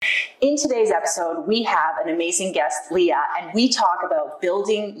In today's episode, we have an amazing guest, Leah, and we talk about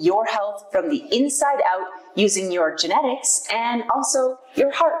building your health from the inside out using your genetics and also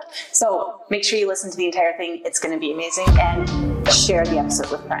your heart. So make sure you listen to the entire thing. It's going to be amazing, and share the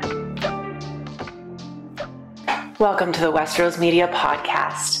episode with friends. Welcome to the Westeros Media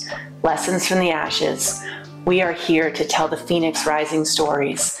Podcast, Lessons from the Ashes. We are here to tell the Phoenix Rising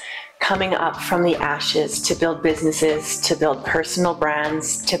stories, coming up from the ashes to build businesses, to build personal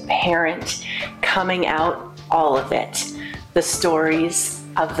brands, to parent, coming out, all of it. The stories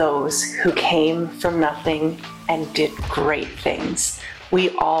of those who came from nothing and did great things.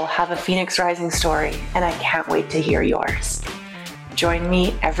 We all have a Phoenix Rising story, and I can't wait to hear yours. Join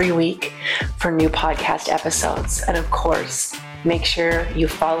me every week for new podcast episodes. And of course, make sure you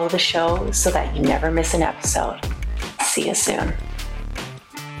follow the show so that you never miss an episode. See you soon.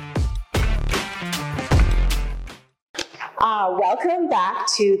 Welcome back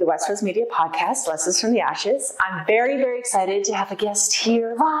to the Westeros Media Podcast, Lessons from the Ashes. I'm very, very excited to have a guest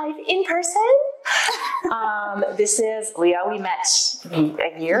here live in person. This is Leah. We met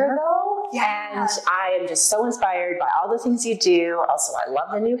a year ago, and I am just so inspired by all the things you do. Also, I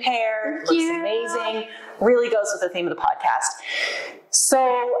love the new hair. It looks amazing. Really goes with the theme of the podcast.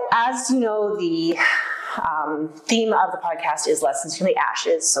 So, as you know, the theme of the podcast is Lessons from the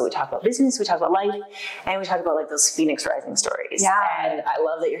Ashes. So we talk about business, we talk about life, and we talk about like those Phoenix Rising stories. Yeah. And I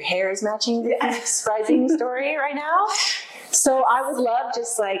love that your hair is matching the Phoenix Rising story right now. So I would love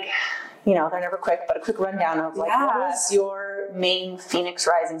just like, you know, they're never quick, but a quick rundown of like, what is your main Phoenix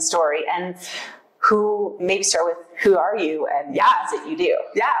Rising story? And maybe start with who are you and what is it you do?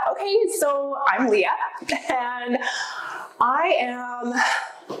 Yeah. Okay. So I'm Leah, and I am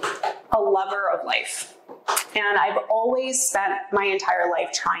a lover of life. And I've always spent my entire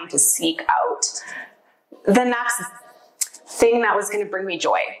life trying to seek out the next thing that was going to bring me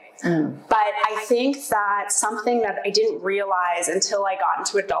joy. But I think that something that I didn't realize until I got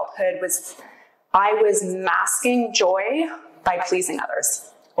into adulthood was I was masking joy by pleasing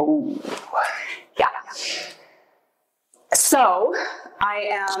others. Oh, yeah. So I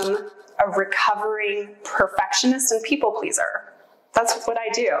am a recovering perfectionist and people pleaser. That's what I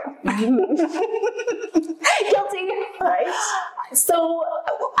do. Guilty, right? So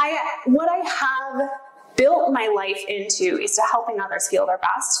what I have built my life into is to helping others feel their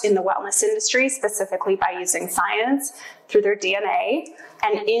best in the wellness industry, specifically by using science through their DNA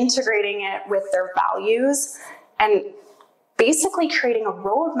and integrating it with their values and basically creating a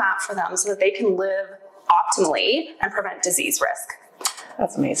roadmap for them so that they can live optimally and prevent disease risk.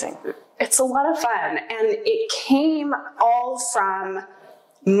 That's amazing. It's a lot of fun, and it came all from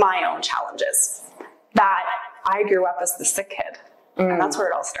my own challenges that I grew up as the sick kid, and that's where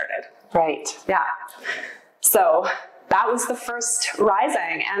it all started. Right. Yeah. So that was the first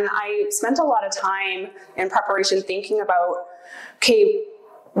rising, and I spent a lot of time in preparation thinking about, okay,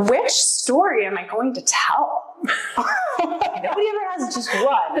 which story am I going to tell? Nobody ever has just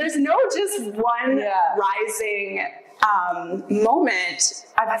one. There's no just one rising moment.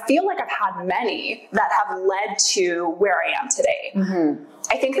 I feel like I've had many that have led to where I am today. Mm-hmm.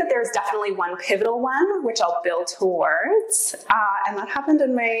 I think that there's definitely one pivotal one, which I'll build towards, and that happened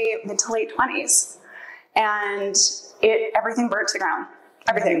in my mid to late 20s. And everything burnt to the ground.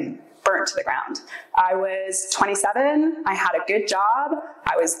 Everything burnt to the ground. I was 27. I had a good job.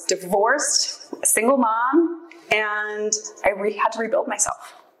 I was divorced, a single mom, and I had to rebuild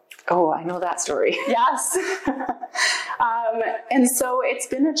myself. Oh, I know that story. Yes. And so it's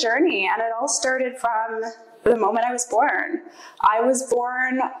been a journey, and it all started from the moment I was born. I was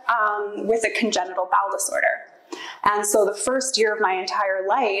born with a congenital bowel disorder. And so the first year of my entire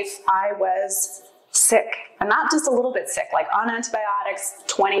life, I was sick, and not just a little bit sick, like on antibiotics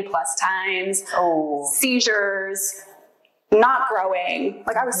 20 plus times, seizures, not growing,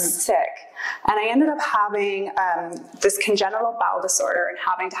 like I was sick. And I ended up having this congenital bowel disorder and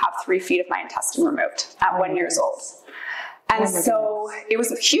having to have 3 feet of my intestine removed at 1 year old. And so it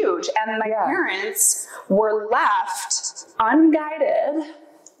was huge. And my parents were left unguided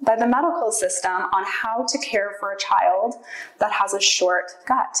by the medical system on how to care for a child that has a short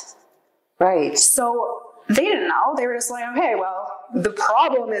gut. Right. So they didn't know. They were just like, okay, well, the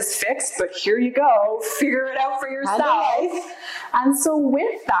problem is fixed, but here you go. Figure it out for yourself. And so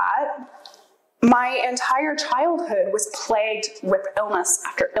with that, my entire childhood was plagued with illness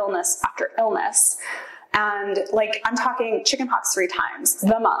after illness after illness. And like, I'm talking chickenpox 3 times,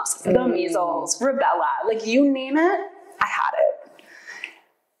 the mumps, the measles, rubella, like you name it, I had it.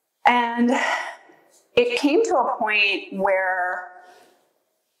 And it came to a point where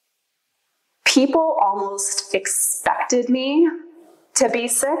people almost expected me to be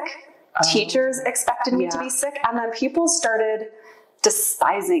sick Teachers expected me to be sick. And then people started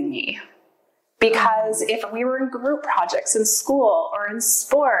despising me. Because if we were in group projects in school or in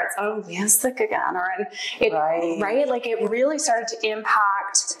sports, oh, Leah's sick again. Or right? Like it really started to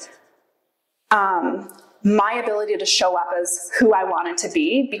impact my ability to show up as who I wanted to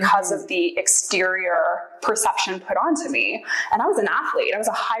be because of the exterior perception put onto me. And I was an athlete. I was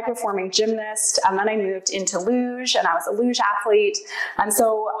a high-performing gymnast. And then I moved into luge, and I was a luge athlete. And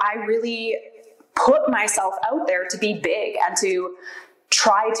so I really put myself out there to be big and to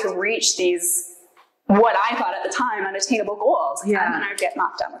try to reach these, what I thought at the time, unattainable goals. Yeah. And then I would get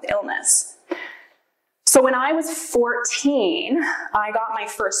knocked down with illness. So when I was 14, I got my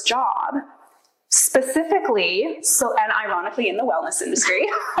first job, specifically, and ironically in the wellness industry.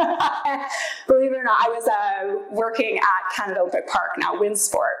 Believe it or not, I was working at Canada Olympic Park, now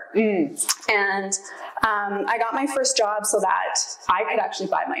Winsport. And I got my first job so that I could actually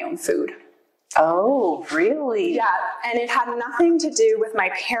buy my own food. Oh, really? Yeah, and it had nothing to do with my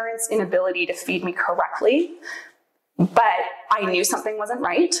parents' inability to feed me correctly, but I knew something wasn't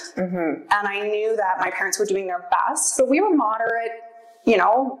right, and I knew that my parents were doing their best, but we were moderately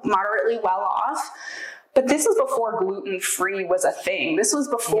well off. But this was before gluten-free was a thing. This was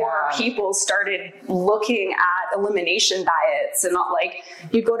before people started looking at elimination diets and not like,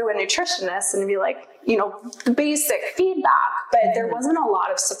 you go to a nutritionist and be like, the basic feedback, but there wasn't a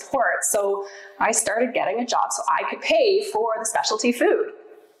lot of support. So I started getting a job so I could pay for the specialty food.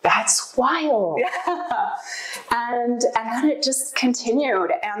 That's wild. Yeah. And then it just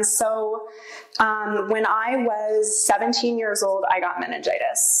continued. And so when I was 17 years old, I got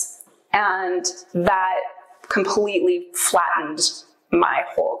meningitis. And that completely flattened my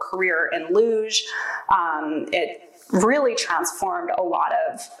whole career in luge. It really transformed a lot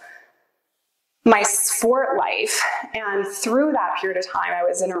of my sport life. And through that period of time, I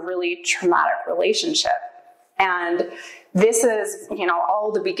was in a really traumatic relationship. And this is,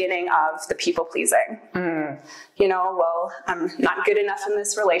 all the beginning of the people pleasing. Well, I'm not good enough in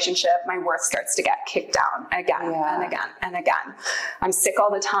this relationship. My worth starts to get kicked down again and again and again. I'm sick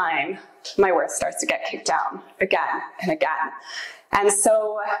all the time. My worth starts to get kicked down again and again. And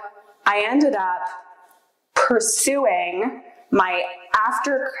so I ended up pursuing my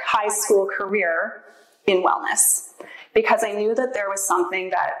after high school career in wellness because I knew that there was something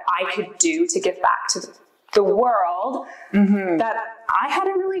that I could do to give back to the world that I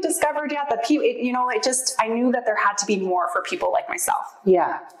hadn't really discovered yet. That people, I knew that there had to be more for people like myself.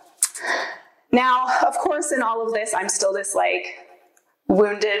 Yeah. Now, of course, in all of this, I'm still this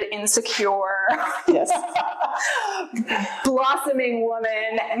wounded, insecure, blossoming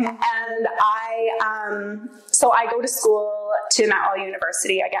woman. And so I go to school to Mount Olive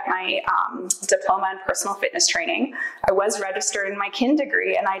University. I get my diploma in personal fitness training. I was registered in my kin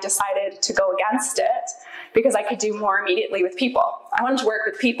degree, and I decided to go against it because I could do more immediately with people. I wanted to work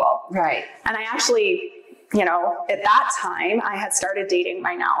with people. Right. And I actually, at that time, I had started dating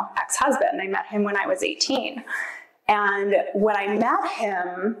my now ex-husband. I met him when I was 18. And when I met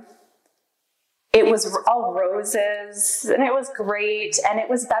him, it was all roses and it was great. And it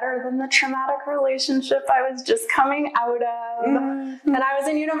was better than the traumatic relationship I was just coming out of. And I was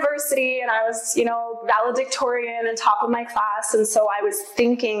in university and I was, valedictorian and top of my class. And so I was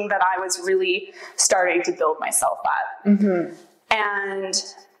thinking that I was really starting to build myself up. And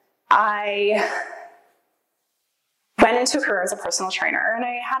I went into a career as a personal trainer, and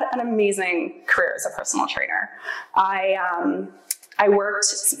I had an amazing career as a personal trainer. I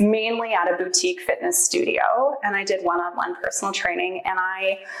worked mainly at a boutique fitness studio, and I did one-on-one personal training, and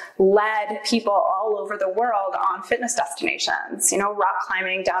I led people all over the world on fitness destinations, rock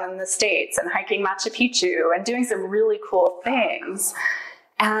climbing down in the States and hiking Machu Picchu and doing some really cool things.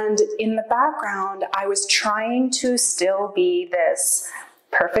 And in the background, I was trying to still be this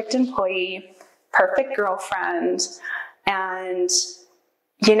perfect employee, perfect girlfriend. And,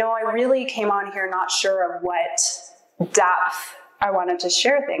 I really came on here not sure of what depth I wanted to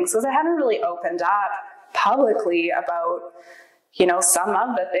share things because I hadn't really opened up publicly about, some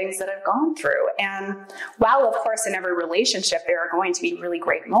of the things that I've gone through. And while, of course, in every relationship, there are going to be really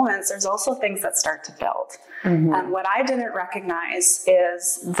great moments, there's also things that start to build. And what I didn't recognize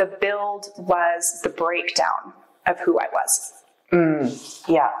is the build was the breakdown of who I was.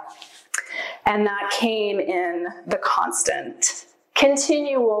 Yeah. And that came in the constant,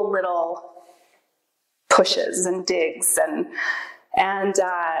 continual little pushes and digs and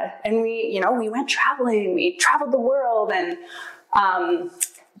we went traveling. We traveled the world and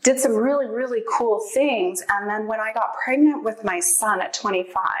did some really, really cool things. And then when I got pregnant with my son at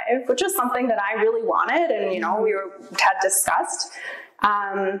 25, which was something that I really wanted and we had discussed,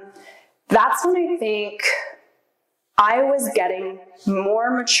 that's when I think I was getting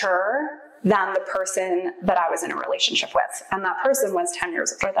more mature than the person that I was in a relationship with. And that person was 10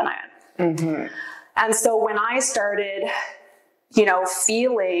 years older than I am. Mm-hmm. And so when I started,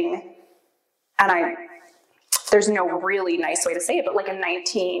 feeling, and there's no really nice way to say it, but like a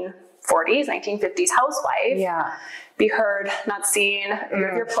 1940s, 1950s housewife. Yeah. Be heard, not seen, you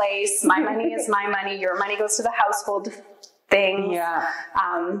have your place, my money is my money, your money goes to the household things. Yeah.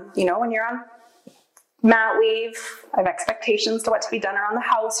 When you're on mat leave, I have expectations to what to be done around the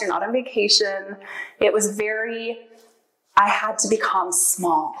house, you're not on vacation. It was I had to become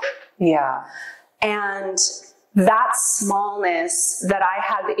small. Yeah. And that smallness that I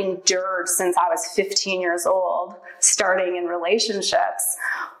had endured since I was 15 years old, starting in relationships,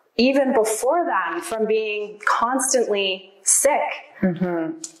 even before then, from being constantly sick,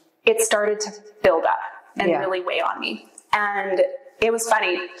 mm-hmm. it started to build up and really weigh on me. And it was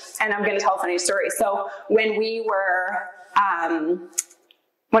funny, and I'm going to tell a funny story. So when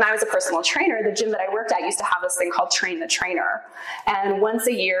when I was a personal trainer, the gym that I worked at used to have this thing called Train the Trainer. And once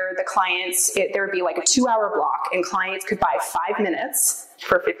a year, the clients, there would be like a 2-hour block, and clients could buy 5 minutes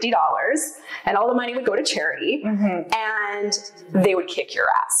for $50, and all the money would go to charity, mm-hmm. and they would kick your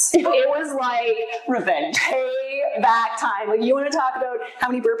ass. It was like revenge, payback time. Like, you want to talk about how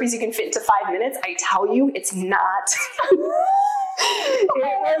many burpees you can fit into 5 minutes? I tell you, it's not.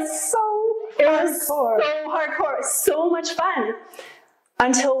 It was so hardcore, so much fun.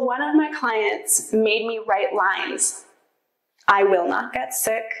 Until one of my clients made me write lines. I will not get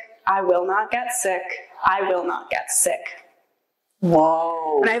sick. I will not get sick. I will not get sick.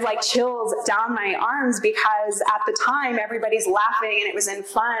 Whoa. And I have like chills down my arms because at the time everybody's laughing and it was in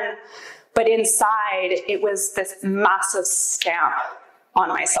fun. But inside it was this massive stamp on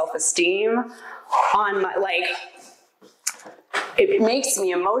my self-esteem, on my, it makes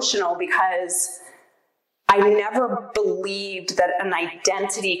me emotional because I never believed that an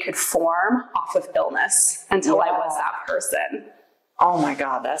identity could form off of illness until I was that person. Oh my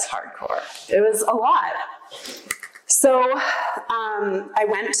God, that's hardcore. It was a lot. So I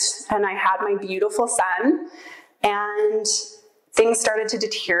went and I had my beautiful son, and things started to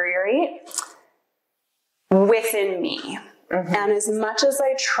deteriorate within me. Mm-hmm. And as much as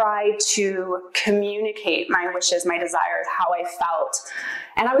I tried to communicate my wishes, my desires, how I felt,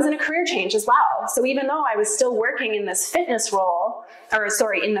 and I was in a career change as well. So even though I was still working in this fitness role,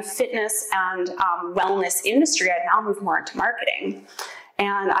 in the fitness and wellness industry, I'd now moved more into marketing.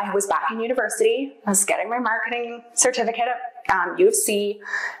 And I was back in university. I was getting my marketing certificate at U of C.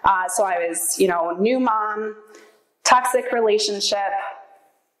 So I was, new mom, toxic relationship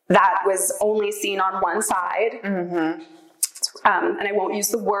that was only seen on one side. Mm-hmm. And I won't use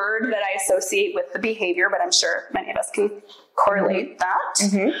the word that I associate with the behavior, but I'm sure many of us can correlate that.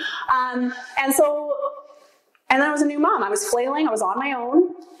 Mm-hmm. And then I was a new mom. I was flailing. I was on my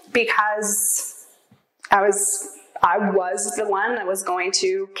own because I was the one that was going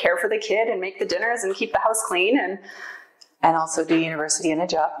to care for the kid and make the dinners and keep the house clean and also do university and a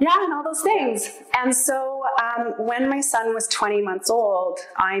job. Yeah, and all those things. And so when my son was 20 months old,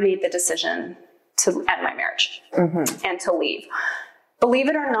 I made the decision to end my marriage, mm-hmm. and to leave. Believe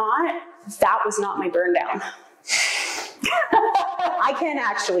it or not, that was not my burn down. I can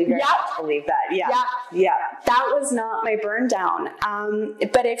actually very much believe that. Yeah. That was not my burn down.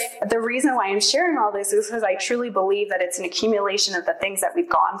 But if the reason why I'm sharing all this is because I truly believe that it's an accumulation of the things that we've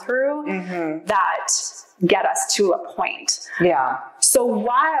gone through, mm-hmm. that get us to a point. Yeah. So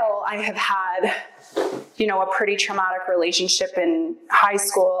while I have had, a pretty traumatic relationship in high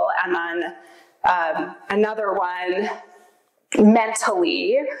school, and then another one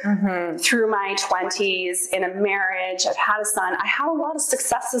mentally, mm-hmm. through my 20s in a marriage, I've had a son. I had a lot of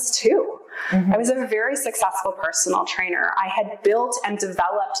successes too. Mm-hmm. I was a very successful personal trainer. I had built and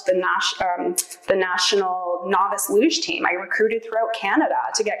developed the national novice luge team. I recruited throughout Canada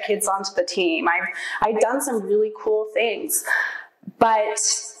to get kids onto the team. I'd done some really cool things. But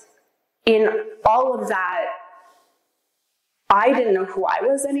in all of that, I didn't know who I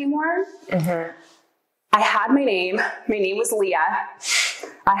was anymore. Mm-hmm. I had my name. My name was Leah.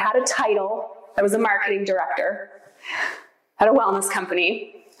 I had a title. I was a marketing director at a wellness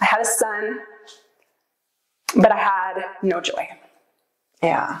company. I had a son, but I had no joy.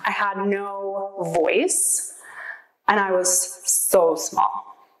 Yeah. I had no voice, and I was so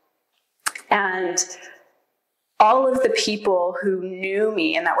small. And all of the people who knew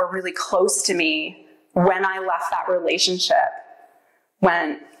me and that were really close to me when I left that relationship,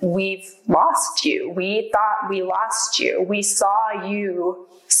 when we've lost you, we thought we lost you, we saw you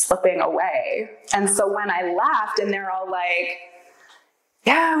slipping away. And so when I left, and they're all like,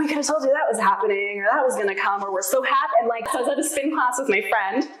 yeah, we could have told you that was happening or that was going to come, or we're so happy. And like, so I was at a spin class with my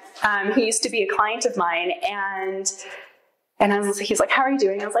friend. He used to be a client of mine, and he's like, how are you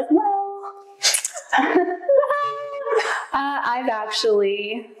doing? I was like, well, I've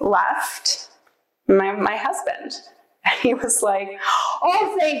actually left my husband. And he was like,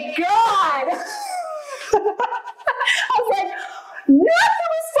 oh, thank God. I was like, not the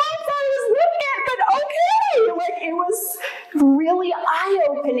response I was looking at, but okay. Like, it was really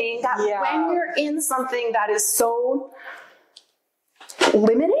eye-opening that when you're in something that is so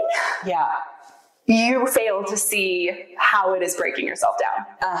limiting, you fail to see how it is breaking yourself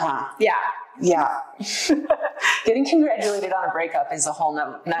down. Yeah. Getting congratulated on a breakup is a whole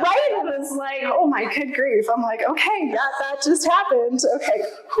no. Right? It was like, oh my good grief. I'm like, okay, yeah, that just happened. Okay,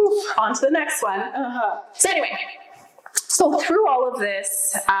 on to the next one. So anyway, so through all of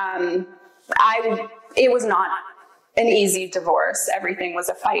this, it was not an easy divorce. Everything was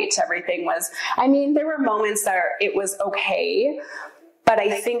a fight. There were moments that it was okay, but I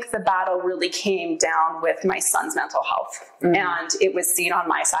think the battle really came down with my son's mental health. And it was seen on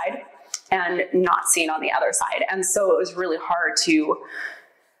my side and not seen on the other side. And so it was really hard to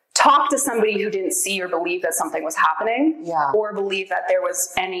talk to somebody who didn't see or believe that something was happening, or believe that there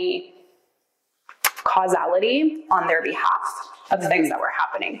was any causality on their behalf of things that were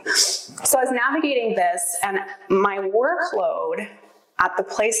happening. So I was navigating this, and my workload at the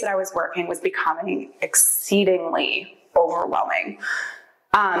place that I was working was becoming exceedingly overwhelming.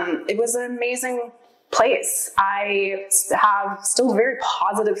 It was an amazing place. I have still very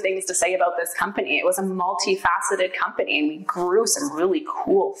positive things to say about this company. It was a multifaceted company, and we grew some really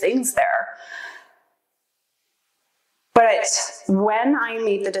cool things there. But when I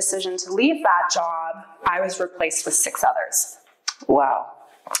made the decision to leave that job, I was replaced with 6 others. Wow.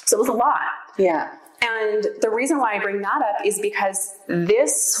 So it was a lot. Yeah. And the reason why I bring that up is because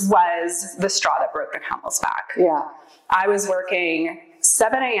this was the straw that broke the camel's back. Yeah. I was working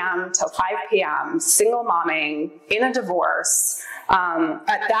 7 a.m. till 5 p.m., single momming, in a divorce.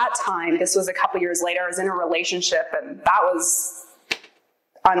 At that time, this was a couple years later, I was in a relationship, and that was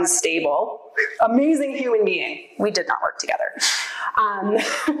unstable. Amazing human being. We did not work together. And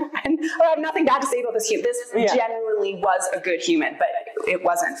I have nothing bad to say about this human. This genuinely was a good human, but it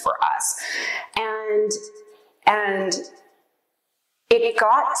wasn't for us. And it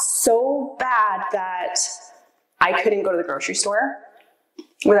got so bad that I couldn't go to the grocery store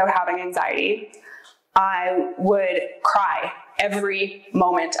without having anxiety. I would cry every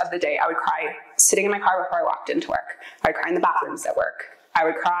moment of the day. I would cry sitting in my car before I walked into work. I would cry in the bathrooms at work. I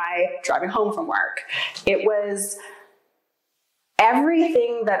would cry driving home from work. It was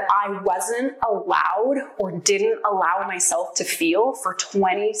everything that I wasn't allowed or didn't allow myself to feel for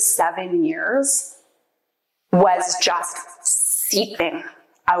 27 years was just seeping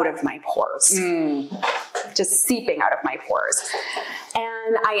out of my pores. Just seeping out of my pores.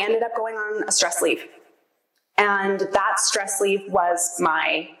 And I ended up going on a stress leave. And that stress leave was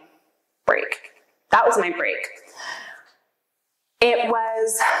my break. That was my break. It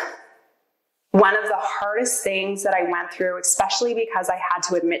was one of the hardest things that I went through, especially because I had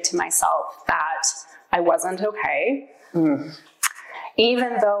to admit to myself that I wasn't okay.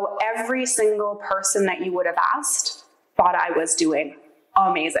 Even though every single person that you would have asked thought I was doing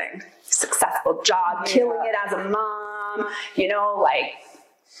amazing, successful job, killing it as a mom, like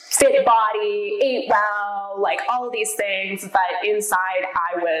fit body, ate well, like all of these things. But inside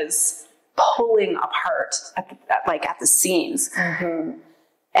I was pulling apart at the seams.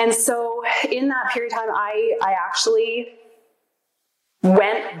 And so in that period of time, I actually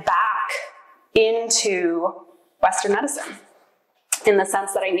went back into Western medicine in the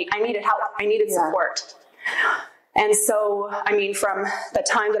sense that I needed help. I needed support. And so, from the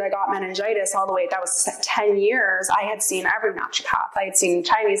time that I got meningitis all the way, that was 10 years, I had seen every naturopath. I had seen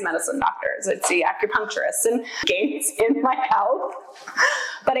Chinese medicine doctors. I'd see acupuncturists and gains in my health.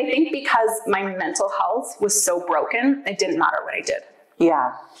 But I think because my mental health was so broken, it didn't matter what I did.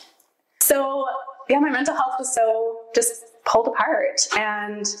 Yeah. So, my mental health was so just pulled apart.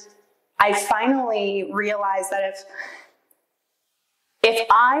 And I finally realized that if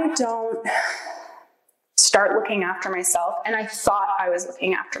I don't start looking after myself, and I thought I was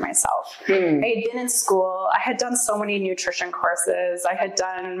looking after myself. I had been in school. I had done so many nutrition courses. I had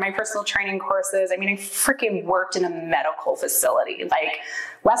done my personal training courses. I freaking worked in a medical facility, like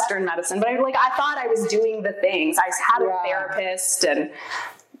Western medicine. But I thought I was doing the things. I had a therapist, and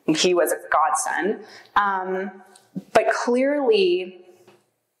he was a godsend. But clearly,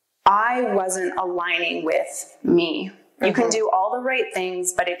 I wasn't aligning with me. You can do all the right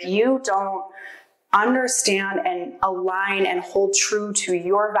things, but if you don't understand and align and hold true to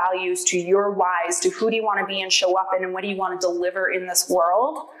your values, to your whys, to who do you want to be and show up in, and what do you want to deliver in this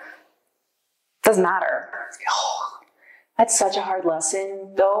world, doesn't matter. Oh, that's such a hard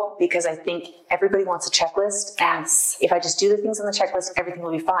lesson, though, because I think everybody wants a checklist. Yes. And if I just do the things on the checklist, everything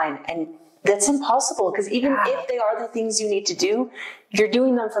will be fine. And that's impossible, because even if they are the things you need to do, you're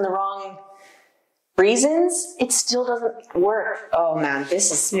doing them for the wrong reasons, it still doesn't work. Oh man, this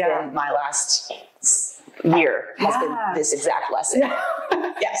has been my last year, has been this exact lesson.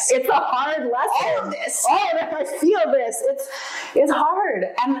 Yes. It's a hard lesson. All of this. I feel this. It's hard.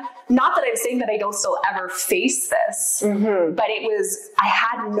 And not that I'm saying that I don't still ever face this, but I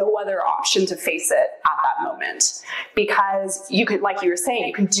had no other option to face it at that moment, because you could, like you were saying,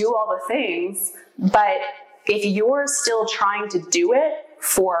 you can do all the things, but if you're still trying to do it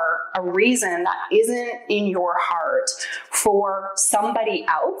for a reason that isn't in your heart, for somebody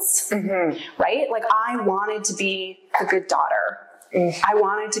else, right? Like, I wanted to be a good daughter. I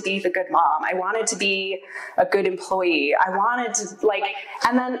wanted to be the good mom. I wanted to be a good employee. I wanted to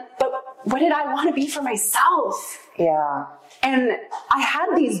but what did I want to be for myself? Yeah. And I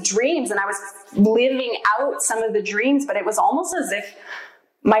had these dreams, and I was living out some of the dreams, but it was almost as if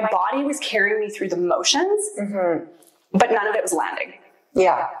my body was carrying me through the motions, but none of it was landing.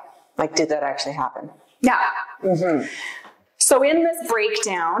 Yeah. Like, did that actually happen? Yeah. So in this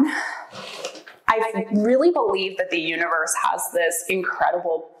breakdown, I really believe that the universe has this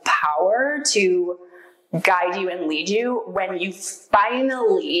incredible power to guide you and lead you when you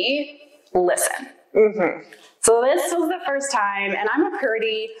finally listen. So this was the first time, and I'm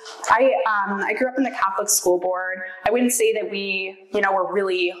I grew up in the Catholic school board. I wouldn't say that we, were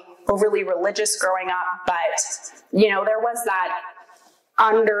really overly religious growing up, but, there was that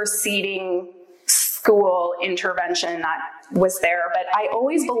underseating school intervention that was there. But I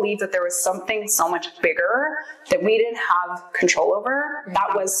always believed that there was something so much bigger that we didn't have control over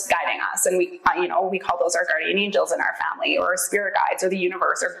that was guiding us. And we call those our guardian angels in our family, or our spirit guides, or the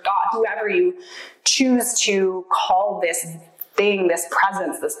universe, or God, whoever you choose to call this thing, this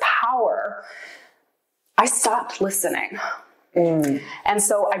presence, this power. I stopped listening. And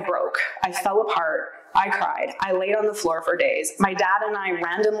so I broke. I fell apart. I cried. I laid on the floor for days. My dad and I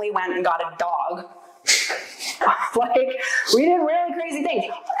randomly went and got a dog. We did really crazy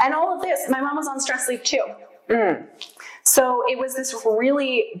things. And all of this, my mom was on stress leave too. So it was this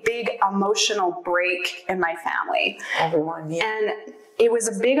really big emotional break in my family. Everyone, yeah. And it was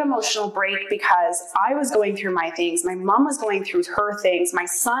a big emotional break because I was going through my things. My mom was going through her things. My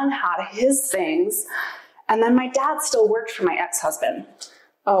son had his things. And then my dad still worked for my ex-husband.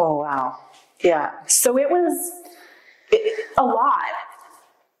 Oh, wow. Yeah. So it was a lot.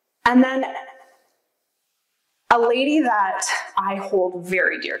 And then a lady that I hold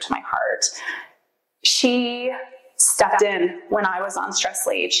very dear to my heart, she stepped in when I was on stress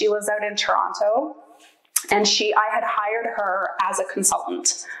leave. She lives out in Toronto, and I had hired her as a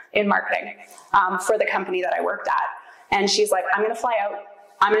consultant in marketing for the company that I worked at. And she's like, I'm going to fly out.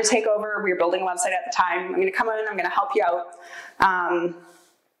 I'm going to take over. We were building a website at the time. I'm going to come in. I'm going to help you out.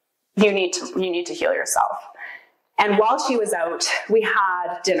 You need to heal yourself. And while she was out, we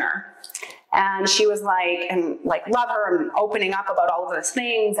had dinner. And she was love her, and opening up about all of those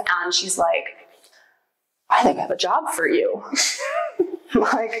things. And she's like, I think I have a job for you. I'm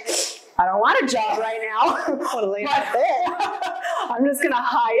like, I don't want a job right now. I'm just going to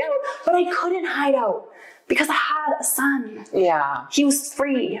hide out. But I couldn't hide out because I had a son. Yeah. He was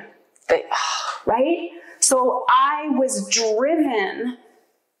 3. Right? So I was driven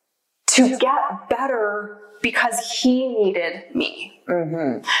to get better because he needed me.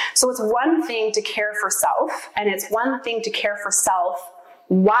 So it's one thing to care for self, and it's one thing to care for self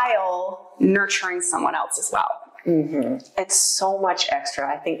while nurturing someone else as well. It's so much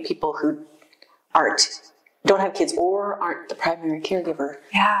extra. I think people who don't have kids or aren't the primary caregiver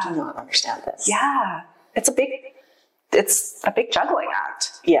do not understand this. Yeah. It's a big juggling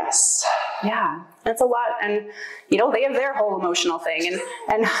act. Yes. Yeah. It's a lot. And, they have their whole emotional thing.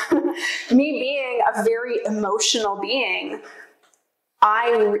 And me being a very emotional being,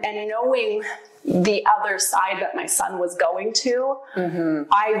 and knowing the other side that my son was going to,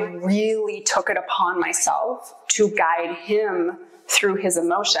 I really took it upon myself to guide him through his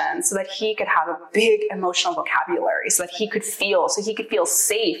emotions so that he could have a big emotional vocabulary, so that he could feel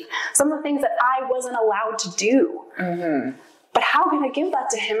safe. Some of the things that I wasn't allowed to do. But how can I give that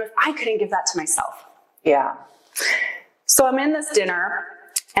to him if I couldn't give that to myself? Yeah. So I'm in this dinner,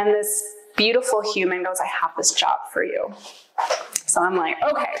 and this beautiful human goes, I have this job for you. So I'm like,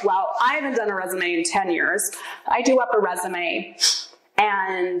 okay, well, I haven't done a resume in 10 years. I do up a resume,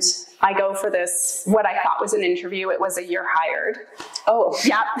 And I go for this, what I thought was an interview. It was a year hired. Oh,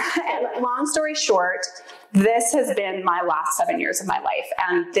 yeah. And long story short, this has been my last 7 years of my life.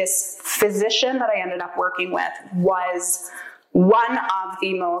 And this physician that I ended up working with was one of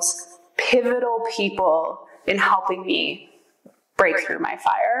the most pivotal people in helping me break through my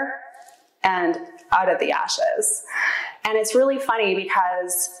fire and out of the ashes. And it's really funny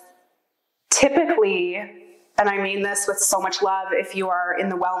because typically, and I mean this with so much love, if you are in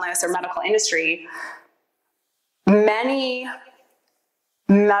the wellness or medical industry, many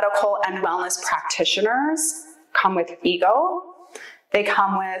medical and wellness practitioners come with ego. They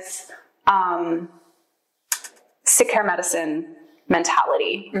come with sick care medicine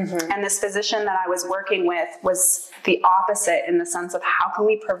mentality. Mm-hmm. And this physician that I was working with was the opposite in the sense of how can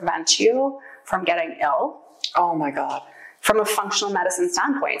we prevent you from getting ill? Oh my God. From a functional medicine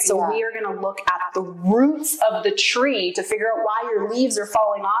standpoint. So we are going to look at the roots of the tree to figure out why your leaves are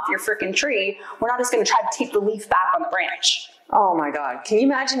falling off your freaking tree. We're not just going to try to take the leaf back on the branch. Oh my God. Can you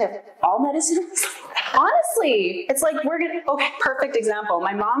imagine if all medicine was like that? Honestly, it's like okay, perfect example.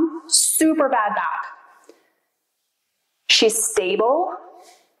 My mom, super bad back. She's stable.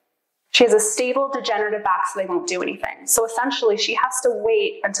 She has a stable degenerative back, so they won't do anything. So essentially, she has to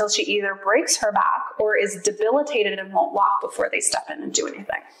wait until she either breaks her back or is debilitated and won't walk before they step in and do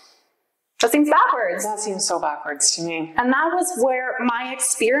anything. That seems backwards. That seems so backwards to me. And that was where my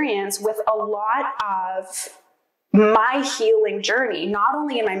experience with a lot of my healing journey, not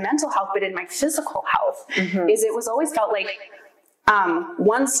only in my mental health, but in my physical health, is it was always felt like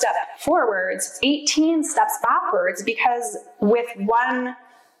one step forwards, 18 steps backwards, because with one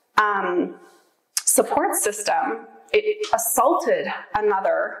support system, it assaulted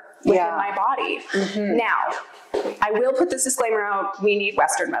another within my body. Mm-hmm. Now, I will put this disclaimer out. We need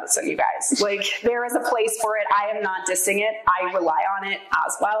Western medicine, you guys. Like, there is a place for it. I am not dissing it. I rely on it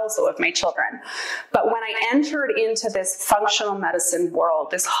as well. So have my children. But when I entered into this functional medicine world,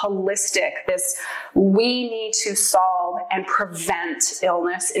 this holistic, we need to solve and prevent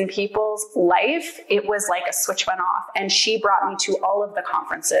illness in people's life, it was like a switch went off. And she brought me to all of the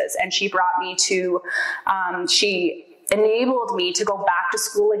conferences, and she brought me to, she enabled me to go back to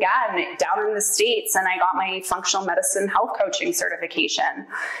school again down in the States, and I got my functional medicine health coaching certification.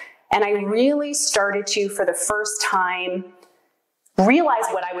 And I really started to, for the first time, realize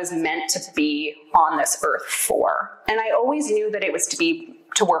what I was meant to be on this earth for. And I always knew that it was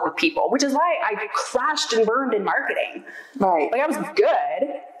to work with people, which is why I crashed and burned in marketing. Right. Like, I was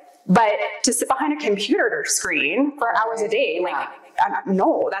good, but to sit behind a computer screen for hours a day, like,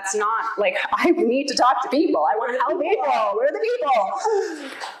 no, that's not, like, I need to talk to people. I want to help people. Where are the people?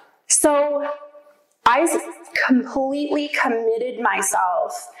 So I completely committed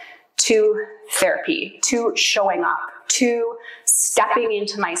myself to therapy, to showing up, to stepping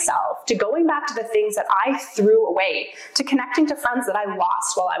into myself, to going back to the things that I threw away, to connecting to friends that I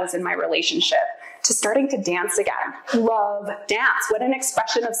lost while I was in my relationship, to starting to dance again. Love dance. What an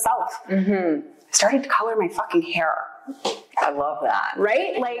expression of self. Mm-hmm. I started to color my fucking hair. I love that.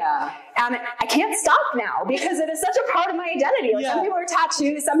 Right? Like, and I can't stop now because it is such a part of my identity. Like, some people are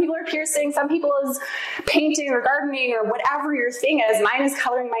tattoos, some people are piercing, some people is painting or gardening or whatever your thing is. Mine is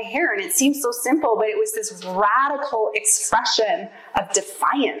coloring my hair, and it seems so simple, but it was this radical expression of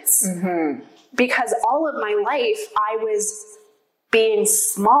defiance. Mm-hmm. Because all of my life, I was being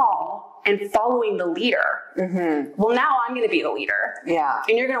small and following the leader. Mm-hmm. Well, now I'm going to be the leader. Yeah.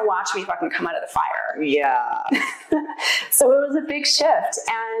 And you're going to watch me fucking come out of the fire. Yeah. So it was a big shift.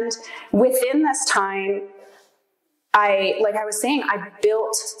 And within this time, like I was saying, I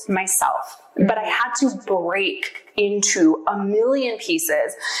built myself, but I had to break into a million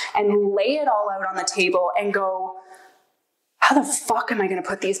pieces and lay it all out on the table and go, how the fuck am I going to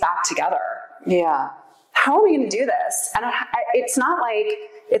put these back together? Yeah. How are we going to do this? And it's not like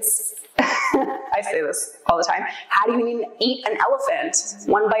I say this all the time. How do you even eat an elephant?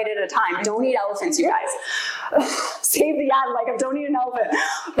 One bite at a time. Don't eat elephants, you guys. Save the ad, like, don't eat an elephant.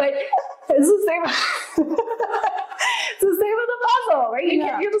 But it's the same. It's the same with the puzzle, right? You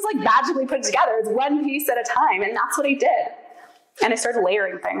can't just like magically put it together. It's one piece at a time. And that's what I did. And I started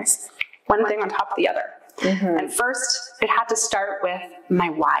layering things, one thing on top of the other. Mm-hmm. And first, it had to start with my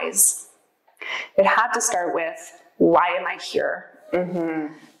whys. It had to start with, why am I here?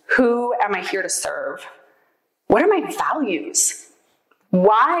 Mm-hmm. Who am I here to serve? What are my values?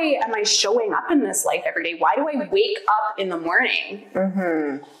 Why am I showing up in this life every day? Why do I wake up in the morning?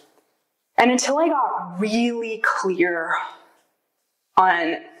 Mm-hmm. And until I got really clear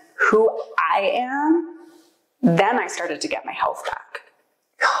on who I am, then I started to get my health back.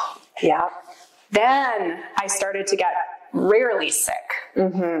 Yeah. Then I started to get rarely sick.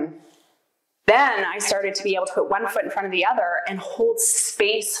 Mm-hmm. Then I started to be able to put one foot in front of the other and hold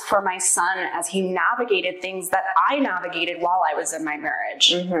space for my son as he navigated things that I navigated while I was in my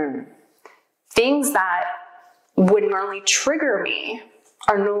marriage. Mm-hmm. Things that would normally trigger me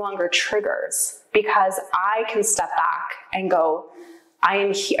are no longer triggers because I can step back and go, I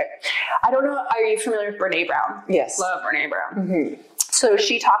am here. I don't know. Are you familiar with Brene Brown? Yes. Love Brene Brown. Mm-hmm. So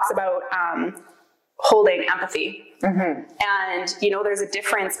she talks about holding empathy. Mm-hmm. And, you know, there's a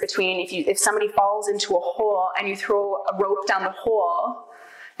difference between if somebody falls into a hole and you throw a rope down the hole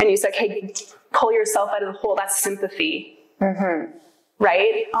and you say, hey, pull yourself out of the hole, that's sympathy. Mm-hmm.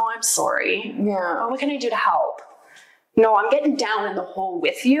 Right? Oh, I'm sorry. Yeah. Oh, what can I do to help? No, I'm getting down in the hole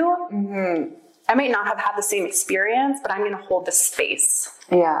with you. Mm-hmm. I might not have had the same experience, but I'm going to hold the space.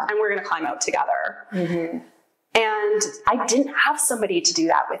 Yeah. And we're going to climb out together. Mm-hmm. And I didn't have somebody to do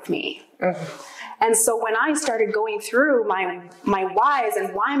that with me. Mm-hmm. And so when I started going through my whys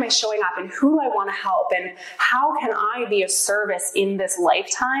and why am I showing up and who do I want to help and how can I be of service in this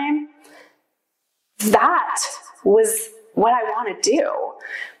lifetime, that was what I want to do.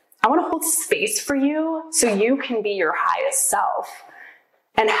 I want to hold space for you so you can be your highest self.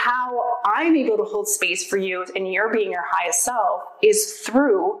 And how I'm able to hold space for you and you're being your highest self is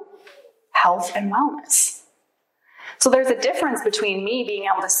through health and wellness. So there's a difference between me being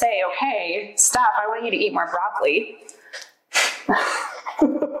able to say, okay, Steph, I want you to eat more broccoli.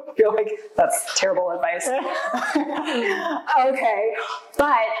 You're like, that's terrible advice. Okay,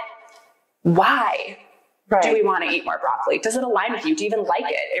 but why? Right. Do we want to eat more broccoli? Does it align with you? Do you even like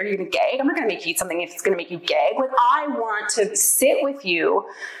it? Are you going to gag? I'm not going to make you eat something if it's going to make you gag. Like, I want to sit with you,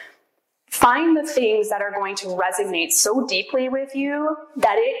 find the things that are going to resonate so deeply with you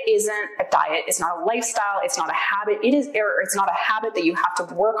that it isn't a diet. It's not a lifestyle. It's not a habit. It's not a habit that you have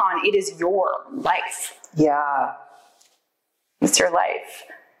to work on. It is your life. Yeah. It's your life.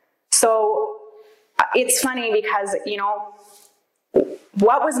 So it's funny because, you know,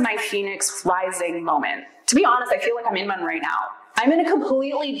 what was my Phoenix rising moment? To be honest, I feel like I'm in one right now. I'm in a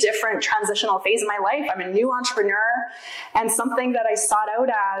completely different transitional phase of my life. I'm a new entrepreneur, and something that I sought out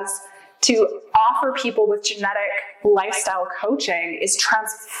as to offer people with genetic lifestyle coaching is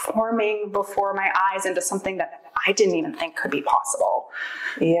transforming before my eyes into something that I didn't even think could be possible.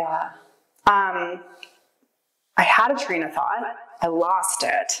 Yeah. I had a train of thought. I lost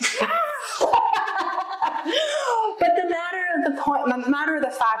it. But the matter of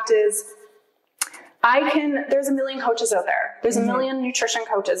the fact is, there's a million coaches out there. There's a million nutrition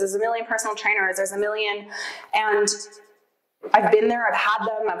coaches. There's a million personal trainers. There's a million, and I've been there. I've had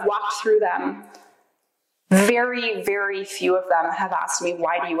them. I've walked through them. Very, very few of them have asked me,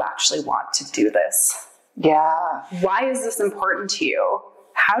 why do you actually want to do this? Yeah. Why is this important to you?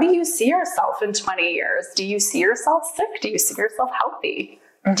 How do you see yourself in 20 years? Do you see yourself sick? Do you see yourself healthy?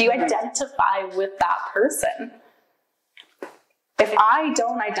 Mm-hmm. Do you identify with that person? If I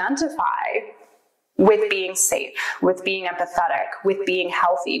don't identify with being safe, with being empathetic, with being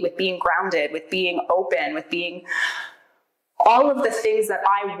healthy, with being grounded, with being open, with being all of the things that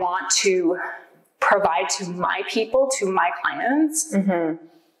I want to provide to my people, to my clients, then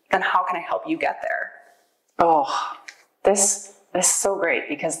how can I help you get there? Oh, this is so great,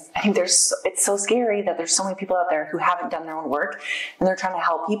 because I think it's so scary that there's so many people out there who haven't done their own work and they're trying to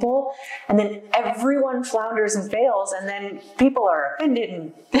help people, and then everyone flounders and fails, and then people are offended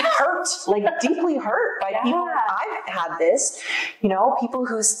and hurt, like deeply hurt by people. I've had this, you know, people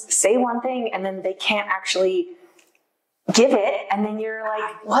who say one thing and then they can't actually give it, and then you're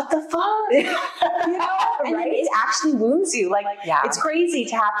like, what the fuck? You know? And right? It actually wounds you. Like, it's crazy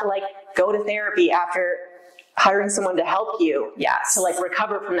to have to like go to therapy after hiring someone to help you, to like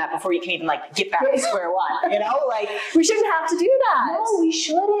recover from that before you can even like get back to square one, you know? Like, we shouldn't have to do that. No, we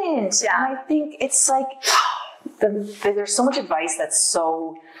shouldn't. Yeah. And I think it's like, there's so much advice that's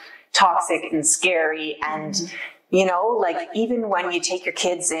so toxic and scary, and you know, like even when you take your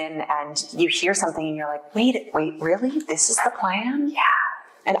kids in and you hear something and you're like, wait, really? This is the plan? Yeah.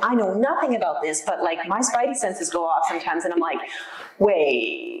 And I know nothing about this, but like my spidey senses go off sometimes, and I'm like,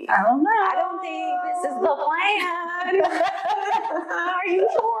 wait, I don't know. I don't think this is the plan. Are you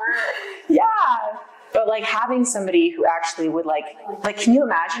sure? Yeah. But like having somebody who actually would like, can you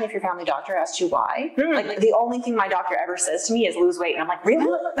imagine if your family doctor asked you why? Like the only thing my doctor ever says to me is lose weight. And I'm like, really?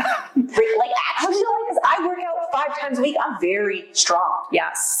 Like actually, because I work out 5 times a week. I'm very strong.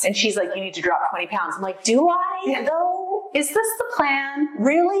 Yes. And she's like, you need to drop 20 pounds. I'm like, do I though? Is this the plan?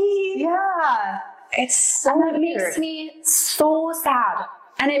 Really? Yeah. It's so and that makes me so sad.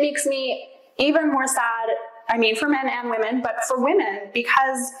 And it makes me even more sad, I mean, for men and women, but for women,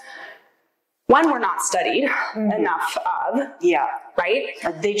 because one we're not studied enough of. Yeah. Right?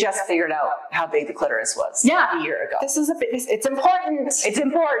 They just figured out how big the clitoris was a year ago. This is it's important. It's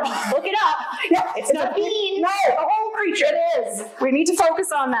important. Look it up. Yeah, it's not a bean. No, the whole creature. It is. We need to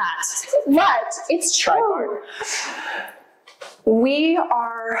focus on that. But it's true. We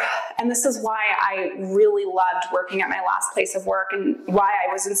are, and this is why I really loved working at my last place of work and why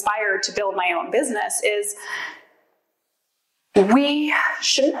I was inspired to build my own business, is we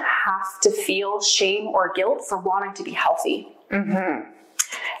shouldn't have to feel shame or guilt for wanting to be healthy. Mm-hmm.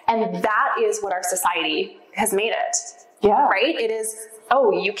 And that is what our society has made it. Yeah. Right? It is,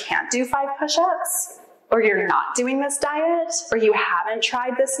 oh, you can't do 5 push-ups, or you're not doing this diet, or you haven't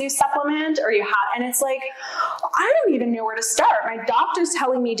tried this new supplement, or you have, and it's like, I don't even know where to start. My doctor's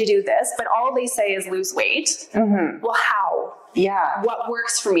telling me to do this, but all they say is lose weight. Mm-hmm. Well, how? Yeah. What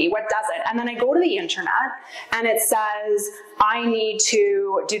works for me? What doesn't? And then I go to the internet and it says, I need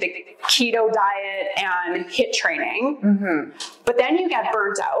to do the keto diet and HIIT training. Mm-hmm. But then you get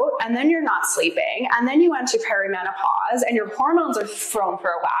burnt out, and then you're not sleeping, and then you enter perimenopause and your hormones are thrown for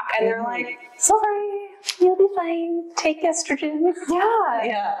a whack, and they're like, sorry, you'll be fine. Take estrogen. Yeah.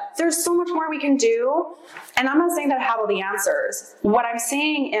 Yeah. There's so much more we can do. And I'm not saying that I have all the answers. What I'm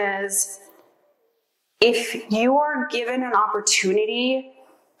saying is, if you are given an opportunity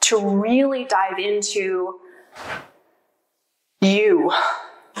to really dive into you.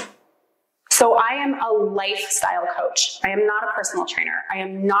 So I am a lifestyle coach. I am not a personal trainer. I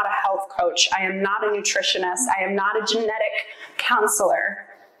am not a health coach. I am not a nutritionist. I am not a genetic counselor.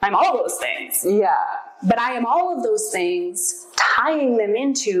 I'm all those things. Yeah. But I am all of those things, tying them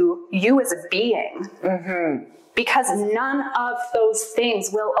into you as a being. Mm-hmm. Because none of those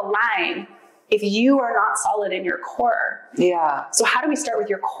things will align if you are not solid in your core. Yeah. So how do we start with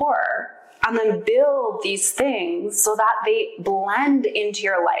your core and then build these things so that they blend into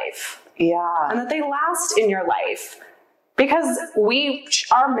your life? Yeah. And that they last in your life. Because we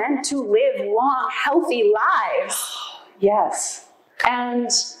are meant to live long, healthy lives. Yes. And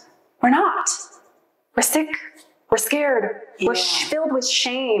we're not. We're sick. We're scared. Yeah. We're filled with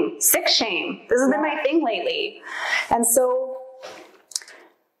shame. Sick shame. This has been my thing lately. And so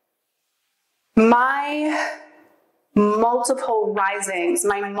my multiple risings,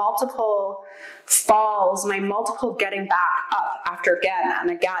 my multiple falls, my multiple getting back up after again and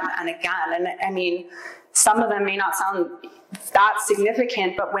again and again. And I mean, some of them may not sound that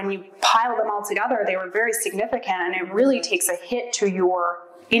significant, but when you pile them all together, they were very significant. And it really takes a hit to your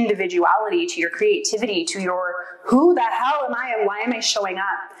individuality, to your creativity, to your who the hell am I and why am I showing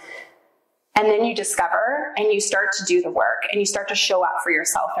up? And then you discover and you start to do the work and you start to show up for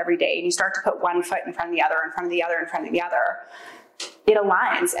yourself every day and you start to put one foot in front of the other, in front of the other, in front of the other. It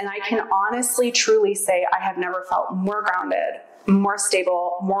aligns. And I can honestly, truly say I have never felt more grounded, more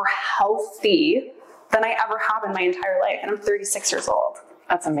stable, more healthy than I ever have in my entire life. And I'm 36 years old.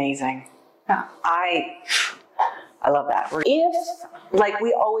 That's amazing. Yeah. I love that. If, like,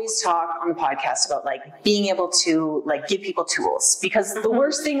 we always talk on the podcast about, like, being able to, like, give people tools, because the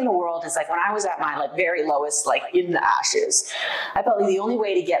worst thing in the world is, like, when I was at my, like, very lowest, like, in the ashes, I felt like the only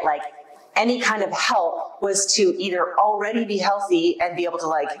way to get, like, any kind of help was to either already be healthy and be able to,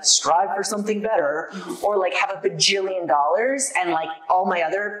 like, strive for something better, or, like, have a bajillion dollars and, like, all my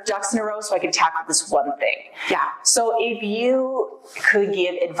other ducks in a row so I could tackle this one thing. Yeah. So if you could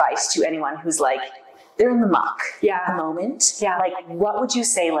give advice to anyone who's, like, they're in the muck at the moment. Yeah. Like, what would you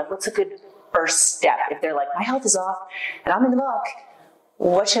say? Like, what's a good first step? If they're like, my health is off and I'm in the muck,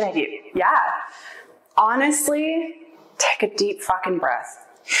 what should I do? Yeah. Honestly, take a deep fucking breath.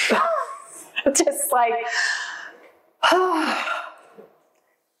 Just like,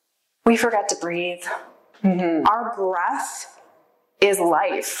 we forget to breathe. Mm-hmm. Our breath is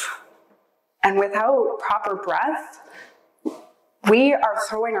life. And without proper breath, we are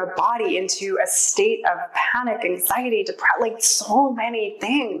throwing our body into a state of panic, anxiety, depression, like so many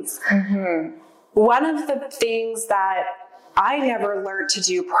things. Mm-hmm. One of the things that I never learned to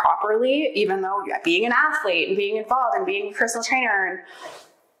do properly, even though being an athlete and being involved and being a personal trainer,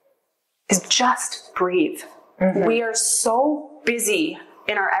 is just breathe. Mm-hmm. We are so busy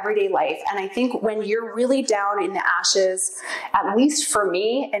in our everyday life. And I think when you're really down in the ashes, at least for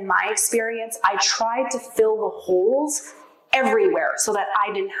me, in my experience, I tried to fill the holes everywhere so that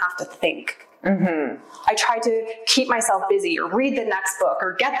I didn't have to think. Mm-hmm. I tried to keep myself busy or read the next book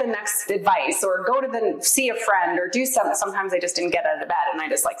or get the next advice or go to see a friend or do something. Sometimes I just didn't get out of bed and I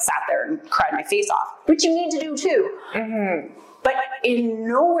just like sat there and cried my face off, which you need to do too. Mm-hmm. But in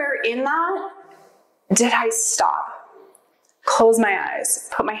nowhere in that did I stop, close my eyes,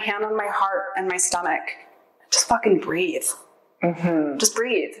 put my hand on my heart and my stomach, just fucking breathe. Mm-hmm. Just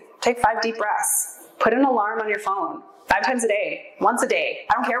breathe. Take 5 deep breaths. Put an alarm on your phone 5 times a day, once a day.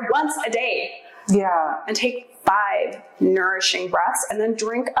 I don't care, once a day. Yeah. And take 5 nourishing breaths and then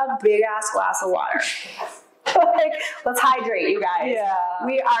drink a big ass glass of water. Like, let's hydrate, you guys. Yeah.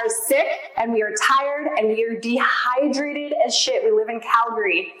 We are sick and we are tired and we are dehydrated as shit. We live in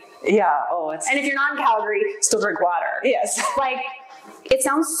Calgary. Yeah. And if you're not in Calgary, still drink water. Yes. Like, it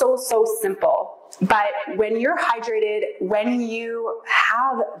sounds so simple. But when you're hydrated, when you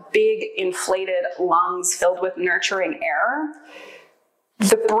have big inflated lungs filled with nurturing air,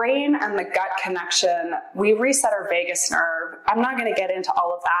 the brain and the gut connection, we reset our vagus nerve. I'm not going to get into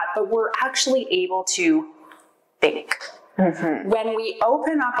all of that, but we're actually able to think. Mm-hmm. When we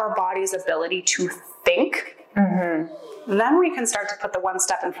open up our body's ability to think, then we can start to put the one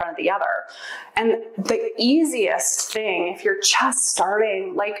step in front of the other. And the easiest thing, if you're just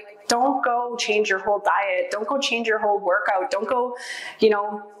starting, like, don't go change your whole diet. Don't go change your whole workout. Don't go,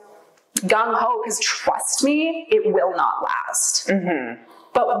 gung-ho, because trust me, it will not last. Mm-hmm.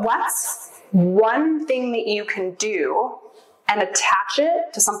 But what's one thing that you can do and attach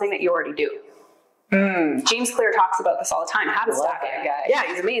it to something that you already do? James Clear talks about this all the time. Habit stacking. That guy. Yeah,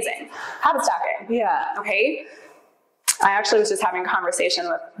 he's amazing. Habit stacking. Yeah. Okay. I actually was just having a conversation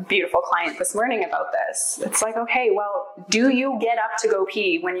with a beautiful client this morning about this. It's like, okay, well, do you get up to go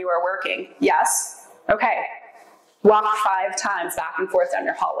pee when you are working? Yes. Okay. Walk 5 times back and forth down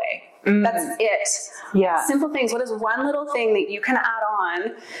your hallway. That's it. Yeah. Simple things. What is one little thing that you can add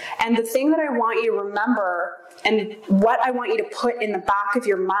on? And the thing that I want you to remember and what I want you to put in the back of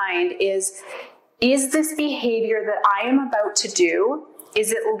your mind is this behavior that I am about to do,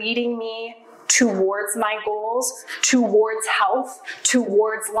 is it leading me towards my goals, towards health,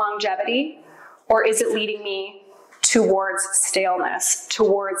 towards longevity? Or is it leading me towards staleness,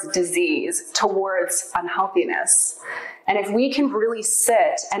 towards disease, towards unhealthiness? And if we can really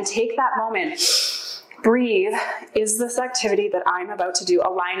sit and take that moment, breathe, is this activity that I'm about to do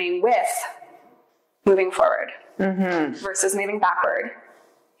aligning with moving forward versus moving backward?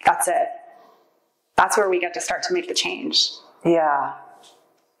 That's it. That's where we get to start to make the change. Yeah.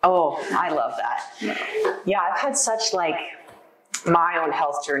 Oh, I love that. Yeah, I've had such my own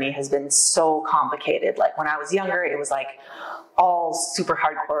health journey has been so complicated. Like when I was younger, it was all super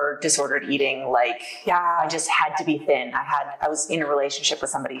hardcore disordered eating. I just had to be thin. I was in a relationship with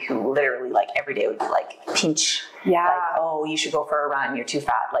somebody who literally every day would be pinch. Yeah. Oh, you should go for a run. You're too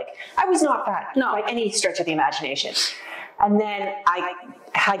fat. I was not fat. No. By any stretch of the imagination. And then I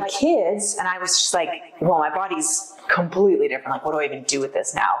had kids and I was just well, my body's completely different. What do I even do with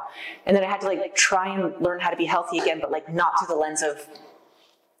this now? And then I had to try and learn how to be healthy again, but not through the lens of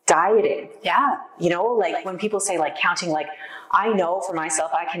dieting. Yeah. When people say counting, I know for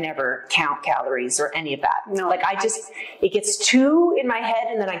myself, I can never count calories or any of that. No. It gets too in my head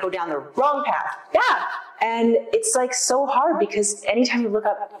and then I go down the wrong path. Yeah. And it's so hard because anytime you look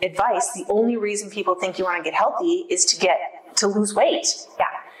up advice, the only reason people think you want to get healthy is to lose weight. Yeah.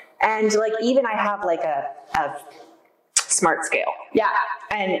 And even I have a smart scale. Yeah.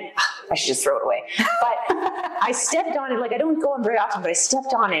 And I should just throw it away. But I stepped on it. I don't go on very often, but I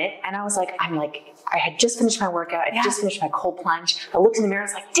stepped on it and I was I had just finished my workout. I just finished my cold plunge. I looked in the mirror. I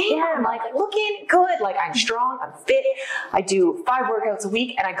was damn, looking good. I'm strong. I'm fit. I do 5 workouts a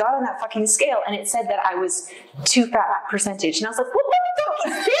week. And I got on that fucking scale and it said that I was too fat percentage. And I was what the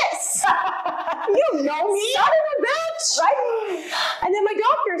fuck is this? You know me. Son of a bitch. Right? And then my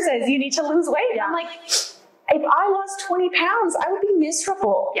doctor says, you need to lose weight. Yeah. And I'm if I lost 20 pounds, I would be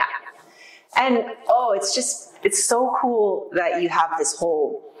miserable. Yeah. And it's so cool that you have this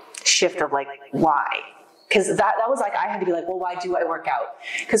whole shift of why? Because that was I had to be well, why do I work out?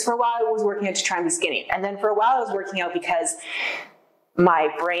 Because for a while I was working out to try and be skinny. And then for a while I was working out because my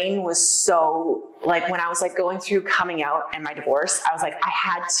brain was so when I was going through coming out and my divorce, I was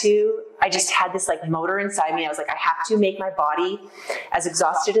I just had this motor inside me. I was I have to make my body as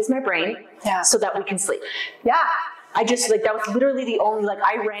exhausted as my brain so that we can sleep. Yeah. I just that was literally the only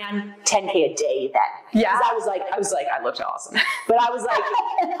I ran 10K a day then. Yeah. I was I looked awesome. But I was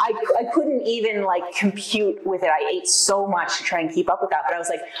I couldn't even compute with it. I ate so much to try and keep up with that. But I was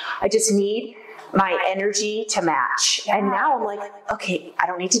I just need my energy to match. Yeah. And now I'm okay, I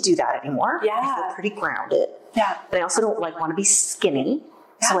don't need to do that anymore. Yeah. I feel pretty grounded. Yeah. But I also don't want to be skinny.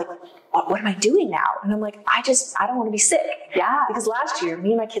 Yeah. So what am I doing now? And I'm I don't want to be sick. Yeah. Because last year,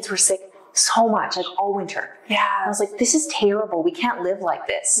 me and my kids were sick so much, all winter. Yeah. And I was this is terrible. We can't live like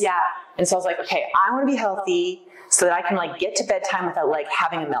this. Yeah. And so I was okay, I want to be healthy so that I can get to bedtime without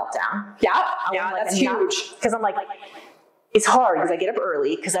having a meltdown. Yeah. Yeah, that's huge. Because I'm it's hard because I get up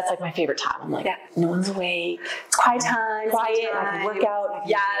early because that's like my favorite time. I'm like, no one's awake. It's quiet time. I can work out. I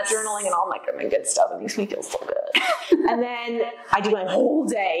can do journaling and all my good stuff. It makes me feel so good. And then I do my whole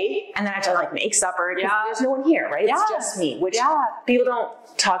day, and then I have to like make supper. There's no one here, right? It's just me, which people don't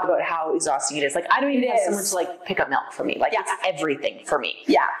talk about how exhausting it is. Like I don't even have someone to like pick up milk for me. Like it's everything for me.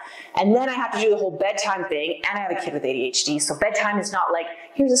 Yeah. And then I have to do the whole bedtime thing, and I have a kid with ADHD, so bedtime is not like,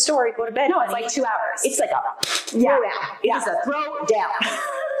 here's a story, go to bed. No, it's like 2 hours. It's like a throw down. It's a throw down.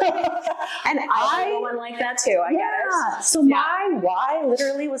 And I one like that too. I get it. So my why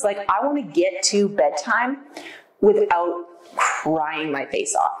literally was like, I want to get to bedtime without crying my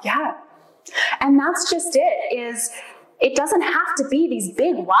face off. Yeah. And that's just it, is it doesn't have to be these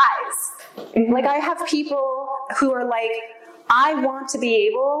big whys. Like I have people who are like, I want to be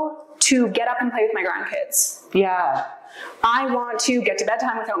able to get up and play with my grandkids. Yeah. I want to get to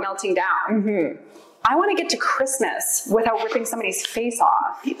bedtime without melting down. I want to get to Christmas without ripping somebody's face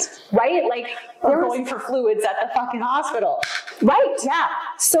off. Right? Like they're going for fluids at the fucking hospital. Right. Yeah.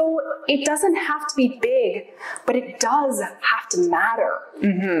 So it doesn't have to be big, but it does have to matter.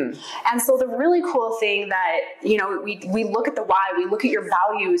 And so the really cool thing that, you know, we look at the why, we look at your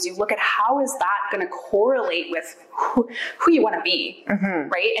values, you look at how is that going to correlate with who you want to be.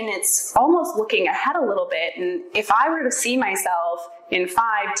 Right. And it's almost looking ahead a little bit. And if I were to see myself in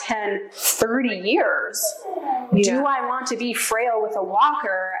 5, 10, 30 years, do I want to be frail with a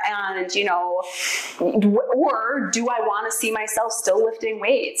walker and, you know, or do I want to see myself still lifting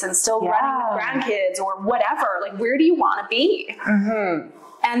weights and still running with grandkids or whatever? Like, where do you want to be?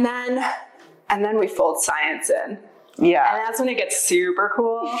 And then we fold science in. Yeah. And that's when it gets super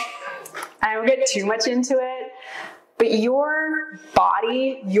cool. I don't get too much into it, but your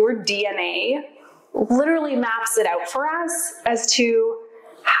body, your DNA literally maps it out for us as to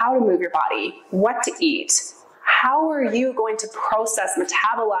how to move your body, what to eat, how are you going to process,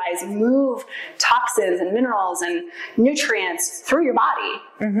 metabolize, move toxins and minerals and nutrients through your body.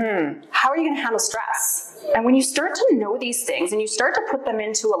 How are you going to handle stress? And when you start to know these things and you start to put them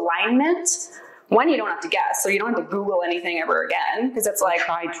into alignment, one, you don't have to guess, so you don't have to Google anything ever again, because it's like,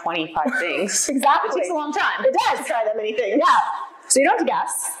 try 25 things. Exactly. It takes a long time. It does. Try that many things. Yeah. So you don't have to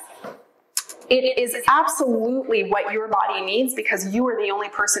guess. It is absolutely what your body needs, because you are the only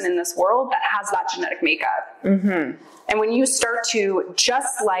person in this world that has that genetic makeup. And when you start to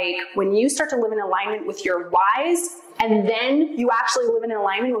live in alignment with your whys, and then you actually live in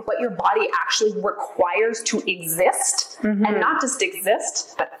alignment with what your body actually requires to exist, and not just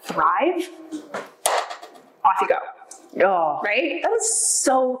exist, but thrive, off you go. Oh, right? That was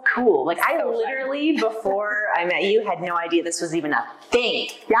so cool. Like I literally, before I met you, had no idea this was even a thing.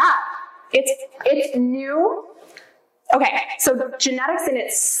 Yeah. It's new. Okay, so the genetics in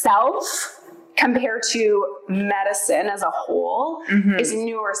itself compared to medicine as a whole is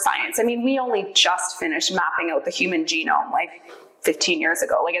newer science. I mean, we only just finished mapping out the human genome like 15 years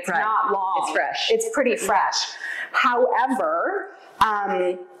ago. Like it's not long. It's fresh. It's pretty fresh. However,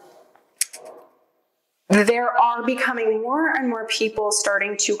 there are becoming more and more people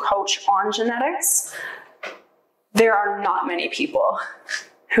starting to coach on genetics. There are not many people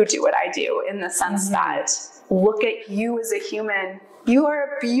who do what I do, in the sense that look at you as a human. You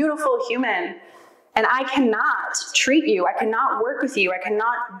are a beautiful human, and I cannot treat you. I cannot work with you. I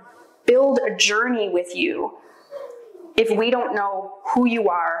cannot build a journey with you if we don't know who you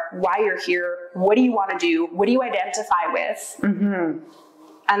are, why you're here, what do you want to do, what do you identify with, and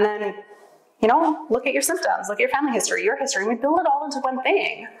then, you know, look at your symptoms, look at your family history, your history, and we build it all into one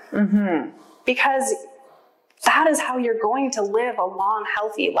thing. Because that is how you're going to live a long,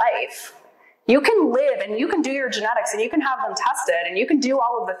 healthy life. You can live and you can do your genetics and you can have them tested and you can do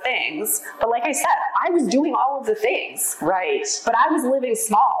all of the things. But like I said, I was doing all of the things. Right. But I was living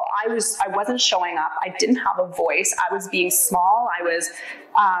small. I wasn't showing up. I didn't have a voice. I was being small. I was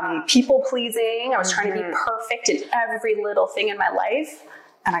people pleasing. I was trying to be perfect in every little thing in my life.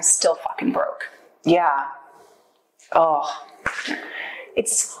 And I still fucking broke. Yeah. Oh.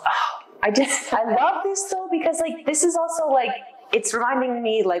 I love this though, because like, this is also like, it's reminding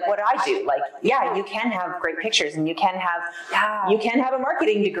me like what I do. Like, yeah, you can have great pictures and you can have a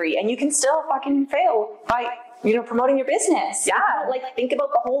marketing degree and you can still fucking fail by, you know, promoting your business. Yeah. Like think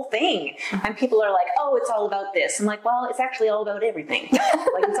about the whole thing. And people are like, oh, it's all about this. I'm like, well, it's actually all about everything.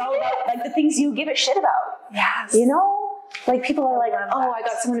 Like it's all about like the things you give a shit about. Yes. You know? Like people are like, oh, I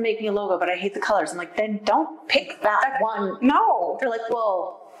got someone to make me a logo, but I hate the colors. I'm like, then don't pick that one. No. They're like,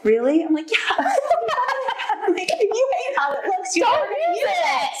 well, really? I'm like, yeah. I'm like, if you hate how it looks, you don't use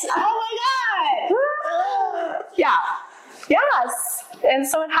it. Oh my God. Yeah. Yes. And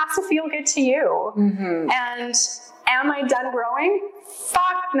so it has to feel good to you. And am I done growing?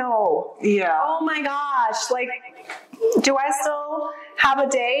 Fuck no. Yeah. Oh my gosh. Like, do I still have a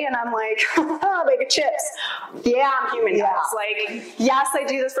day and I'm like, bag of chips? Yeah, I'm human, guys. Like, yes, I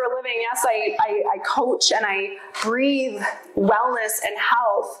do this for a living. Yes, I coach and I breathe wellness and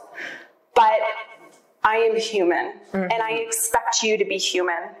health, but I am human, and I expect you to be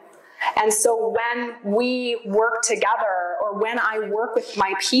human. And so when we work together, or when I work with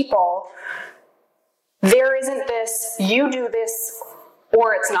my people, there isn't this, you do this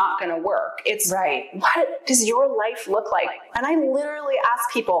or it's not going to work. It's right. What does your life look like? And I literally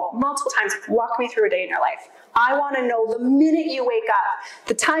ask people multiple times, walk me through a day in your life. I want to know the minute you wake up,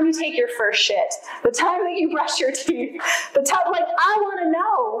 the time you take your first shit, the time that you brush your teeth, the time, like, I want to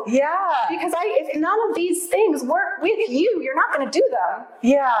know. Yeah. Because if none of these things work with you, you're not going to do them.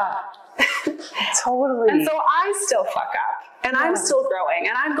 Yeah. Totally. And so I still fuck up, and I'm still growing,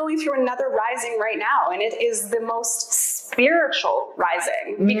 and I'm going through another rising right now, and it is the most spiritual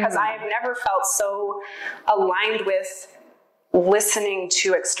rising, because I have never felt so aligned with listening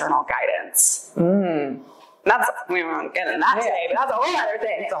to external guidance. That's, we won't get into that today, but that's a whole other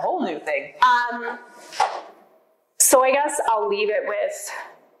thing. It's a whole new thing. So I guess I'll leave it with,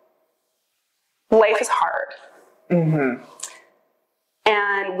 life is hard.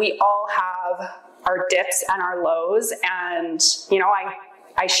 And we all have our dips and our lows. And, you know,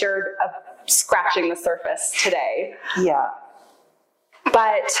 I shared scratching the surface today. Yeah.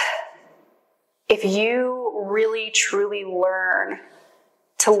 But if you really, truly learn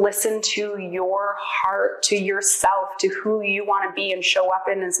to listen to your heart, to yourself, to who you want to be and show up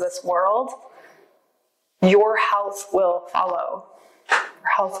in this world, your health will follow. Your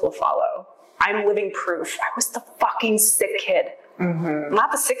health will follow. I'm living proof. I was the fucking sick kid. I'm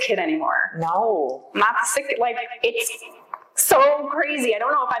not the sick kid anymore. No. I'm not the sick, like, it's so crazy. I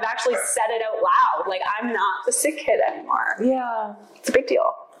don't know if I've actually said it out loud. Like, I'm not the sick kid anymore. Yeah. It's a big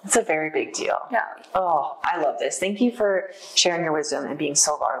deal. It's a very big deal. Yeah. Oh, I love this. Thank you for sharing your wisdom and being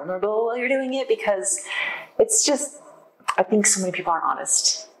so vulnerable while you're doing it, because it's just, I think so many people aren't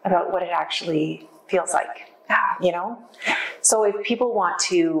honest about what it actually feels like. You know? So if people want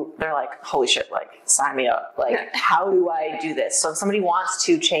to, they're like, holy shit, like, sign me up. Like, how do I do this? So if somebody wants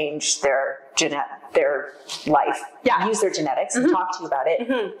to change their life, use their genetics and talk to you about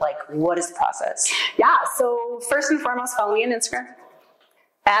it, like, what is the process? Yeah. So first and foremost, follow me on Instagram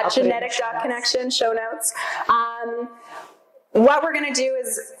at genetic.connection, show notes. What we're going to do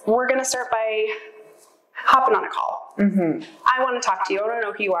is we're going to start by hopping on a call. I want to talk to you. I want to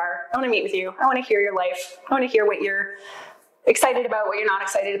know who you are. I want to meet with you. I want to hear your life. I want to hear what you're excited about, what you're not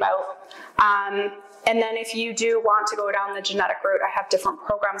excited about. And then if you do want to go down the genetic route, I have different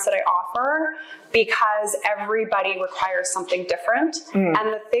programs that I offer, because everybody requires something different. And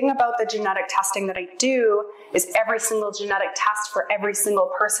the thing about the genetic testing that I do is every single genetic test for every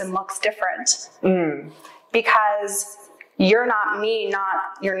single person looks different. Because you're not me,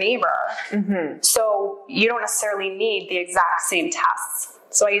 not your neighbor. So you don't necessarily need the exact same tests.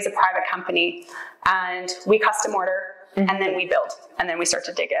 So I use a private company, and we custom order, and then we build, and then we start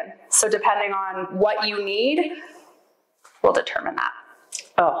to dig in. So depending on what you need, we'll determine that.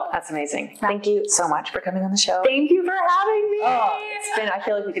 Oh, that's amazing. Thank you so much for coming on the show. Thank you for having me. Oh, it's been, I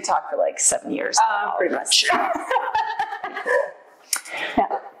feel like we could talk for like 7 years. Pretty much.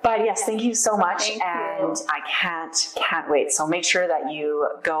 But yes, thank you so much. Thank and you. I can't wait. So make sure that you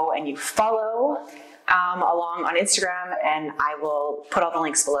go and you follow along on Instagram, and I will put all the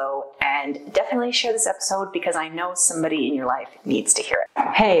links below, and definitely share this episode, because I know somebody in your life needs to hear it.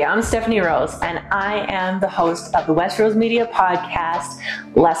 Hey, I'm Stephanie Rose, and I am the host of the West Rose Media podcast,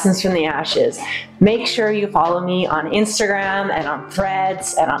 Lessons from the Ashes. Make sure you follow me on Instagram and on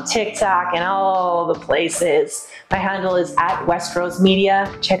Threads and on TikTok and all the places. My handle is at West Rose Media.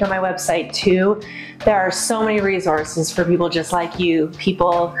 Check out my website too. There are so many resources for people just like you,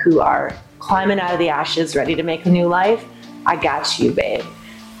 people who are climbing out of the ashes, ready to make a new life. I got you, babe.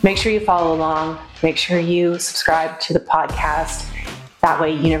 Make sure you follow along. Make sure you subscribe to the podcast. That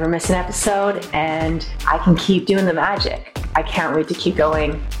way you never miss an episode, and I can keep doing the magic. I can't wait to keep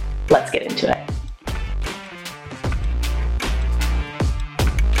going. Let's get into it.